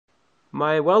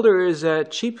My welder is a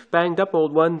cheap, banged-up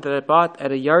old one that I bought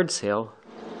at a yard sale.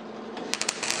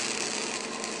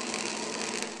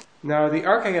 Now, the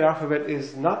arc I get off of it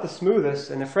is not the smoothest,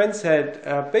 and a friend said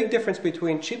a big difference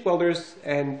between cheap welders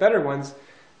and better ones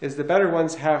is the better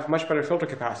ones have much better filter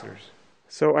capacitors.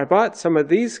 So I bought some of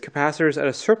these capacitors at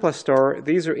a surplus store.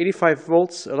 These are 85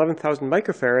 volts, 11,000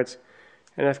 microfarads,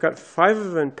 and I've got 5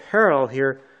 of them in parallel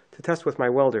here to test with my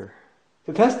welder.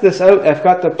 To test this out, I've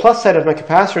got the plus side of my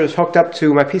capacitors hooked up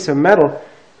to my piece of metal,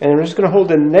 and I'm just going to hold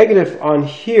the negative on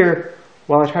here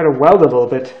while I try to weld a little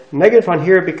bit. Negative on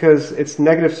here because it's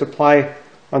negative supply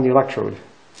on the electrode.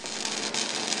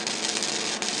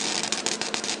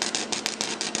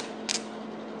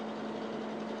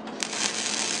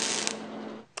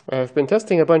 I've been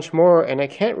testing a bunch more, and I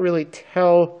can't really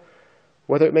tell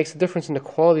whether it makes a difference in the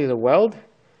quality of the weld.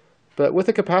 But with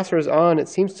the capacitors on, it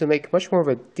seems to make much more of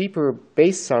a deeper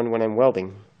bass sound when I'm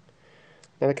welding.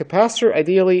 Now the capacitor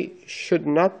ideally should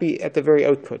not be at the very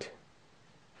output.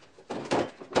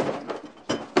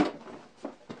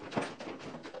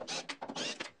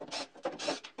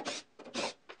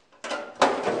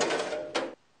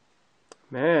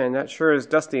 Man, that sure is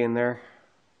dusty in there.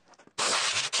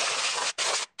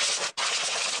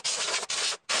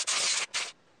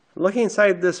 Looking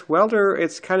inside this welder,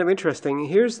 it's kind of interesting.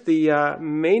 Here's the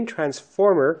main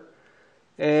transformer,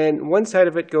 and one side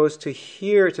of it goes to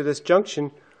here, to this junction,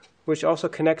 which also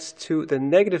connects to the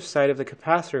negative side of the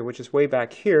capacitor, which is way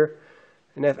back here.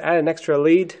 And I've added an extra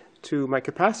lead to my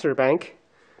capacitor bank.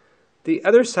 The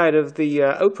other side of the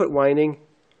output winding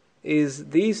is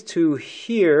these two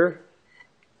here.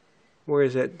 Where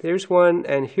is it? There's one,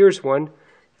 and here's one.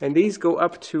 And these go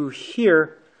up to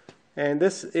here. And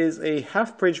this is a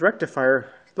half-bridge rectifier.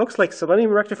 It looks like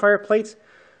selenium rectifier plates,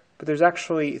 but there's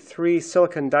actually 3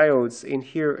 silicon diodes in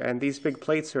here, and these big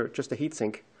plates are just a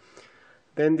heatsink.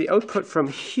 Then the output from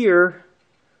here,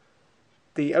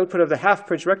 the output of the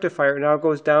half-bridge rectifier now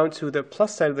goes down to the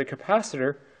plus side of the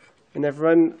capacitor, and I've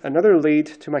run another lead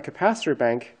to my capacitor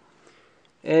bank.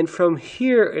 And from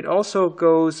here, it also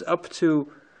goes up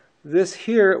to this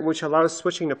here, which allows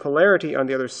switching the polarity on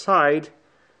the other side.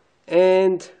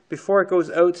 And before it goes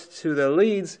out to the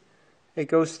leads, it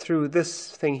goes through this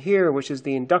thing here, which is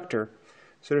the inductor.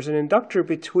 So there's an inductor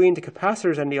between the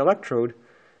capacitors and the electrode,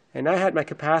 and I had my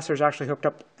capacitors actually hooked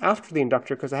up after the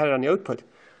inductor because I had it on the output.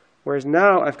 Whereas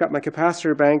now I've got my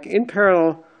capacitor bank in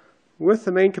parallel with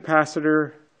the main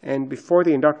capacitor and before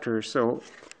the inductor, so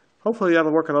hopefully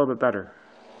that'll work a little bit better.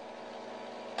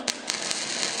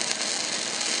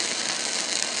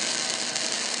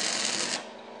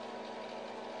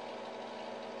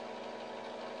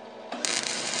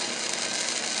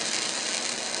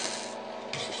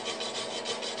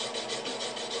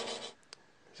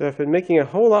 So I've been making a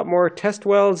whole lot more test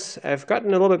welds. I've gotten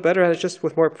a little bit better at it just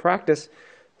with more practice.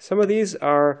 Some of these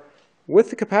are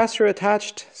with the capacitor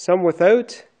attached, some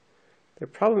without. The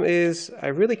problem is I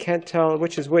really can't tell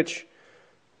which is which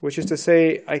is to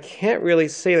say I can't really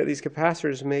say that these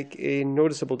capacitors make a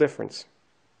noticeable difference.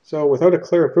 So without a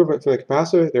clear improvement from the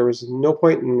capacitor, there was no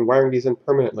point in wiring these in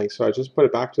permanently, so I just put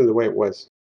it back to the way it was.